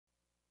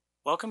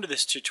Welcome to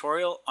this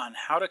tutorial on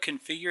how to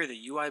configure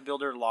the UI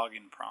Builder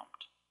login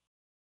prompt.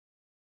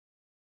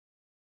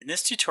 In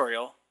this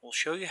tutorial, we'll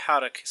show you how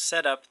to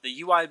set up the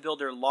UI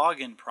Builder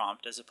login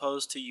prompt as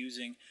opposed to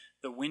using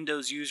the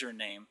Windows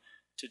username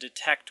to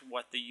detect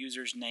what the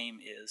user's name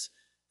is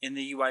in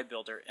the UI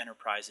Builder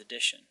Enterprise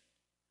Edition.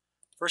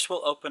 First,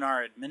 we'll open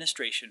our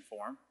administration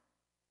form.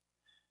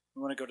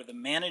 We want to go to the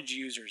Manage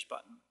Users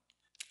button.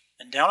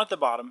 And down at the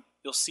bottom,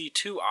 you'll see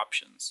two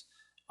options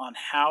on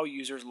how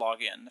users log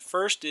in. The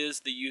first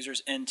is the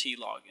user's NT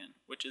login,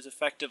 which is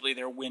effectively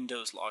their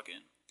Windows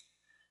login.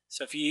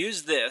 So if you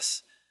use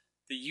this,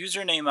 the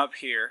username up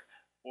here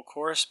will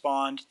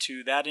correspond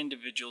to that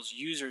individual's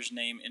user's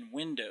name in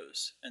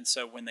Windows. And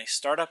so when they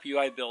start up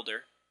UI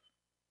Builder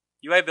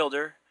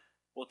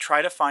will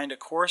try to find a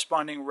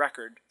corresponding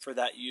record for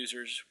that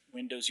user's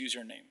Windows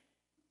username.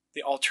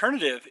 The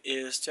alternative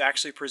is to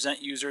actually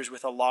present users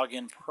with a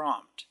login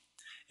prompt.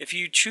 If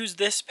you choose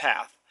this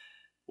path,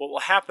 what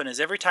will happen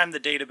is every time the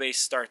database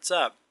starts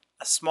up,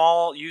 a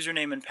small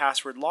username and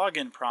password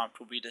login prompt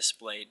will be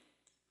displayed.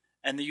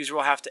 And the user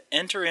will have to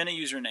enter in a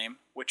username,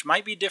 which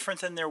might be different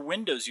than their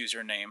Windows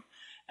username,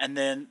 and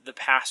then the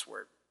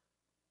password.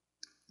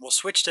 We'll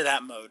switch to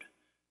that mode.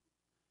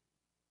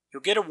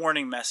 You'll get a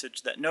warning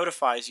message that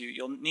notifies you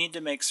you'll need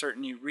to make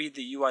certain you read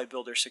the UI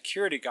Builder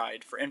security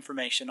guide for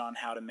information on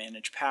how to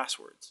manage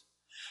passwords.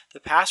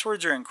 The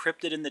passwords are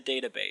encrypted in the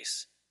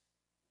database.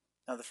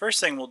 Now the first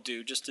thing we'll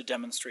do just to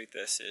demonstrate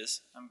this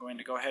is I'm going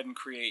to go ahead and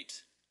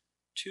create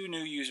two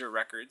new user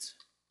records.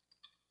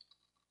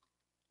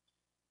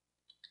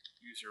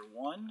 User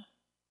 1,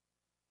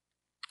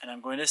 and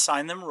I'm going to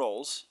assign them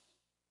roles.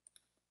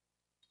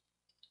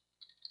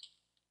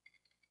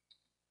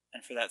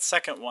 And for that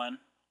second one,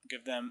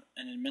 give them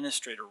an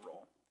administrator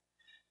role.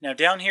 Now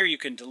down here you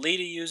can delete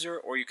a user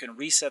or you can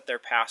reset their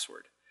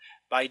password.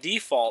 By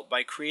default,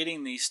 by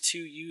creating these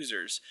two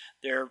users,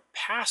 their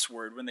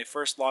password when they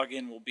first log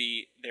in will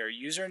be their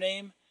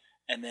username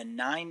and then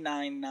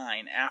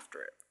 999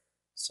 after it.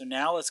 So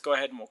now let's go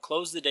ahead and we'll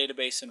close the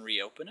database and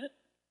reopen it.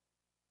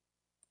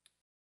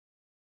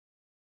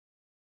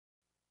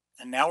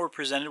 And now we're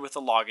presented with a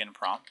login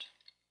prompt.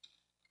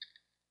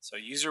 So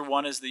user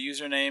 1 is the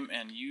username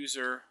and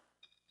user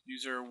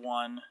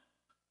 1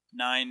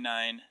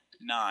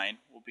 999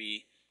 will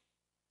be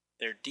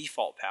their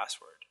default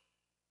password.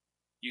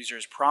 User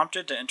is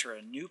prompted to enter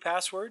a new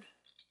password.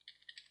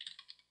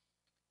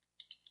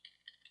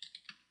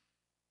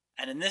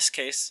 And in this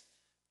case,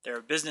 they're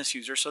a business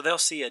user, so they'll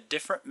see a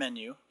different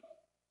menu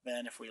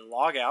than if we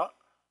log out.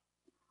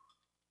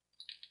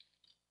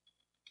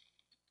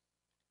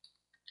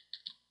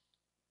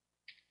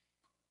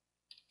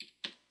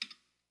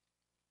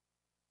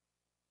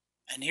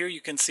 And here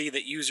you can see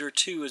that user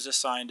 2 is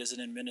assigned as an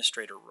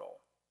administrator role.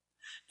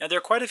 Now there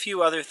are quite a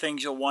few other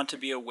things you'll want to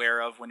be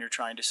aware of when you're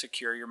trying to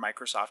secure your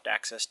Microsoft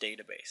Access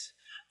database.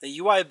 The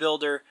UI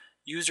Builder,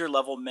 user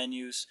level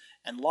menus,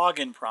 and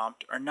login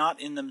prompt are not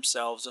in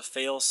themselves a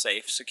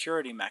fail-safe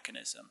security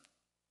mechanism.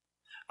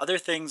 Other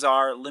things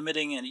are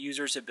limiting a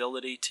user's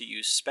ability to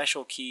use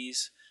special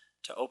keys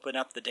to open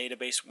up the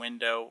database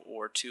window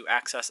or to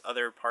access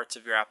other parts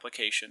of your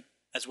application,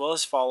 as well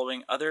as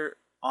following other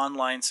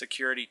online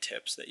security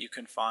tips that you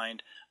can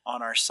find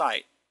on our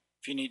site.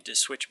 If you need to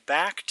switch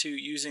back to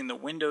using the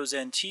Windows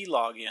NT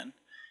login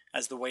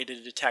as the way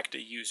to detect a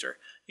user,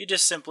 you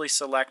just simply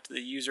select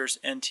the user's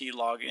NT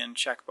login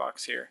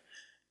checkbox here,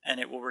 and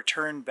it will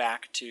return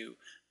back to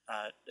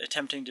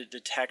attempting to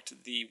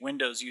detect the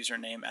Windows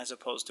username as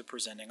opposed to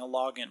presenting a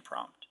login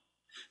prompt.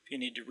 If you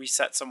need to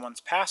reset someone's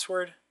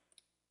password,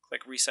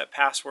 click Reset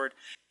Password,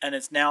 and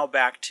it's now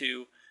back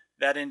to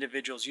that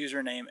individual's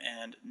username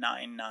and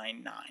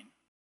 999.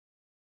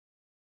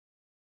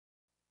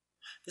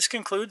 This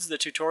concludes the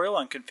tutorial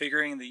on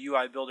configuring the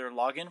UI Builder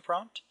login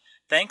prompt.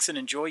 Thanks and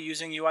enjoy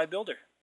using UI Builder.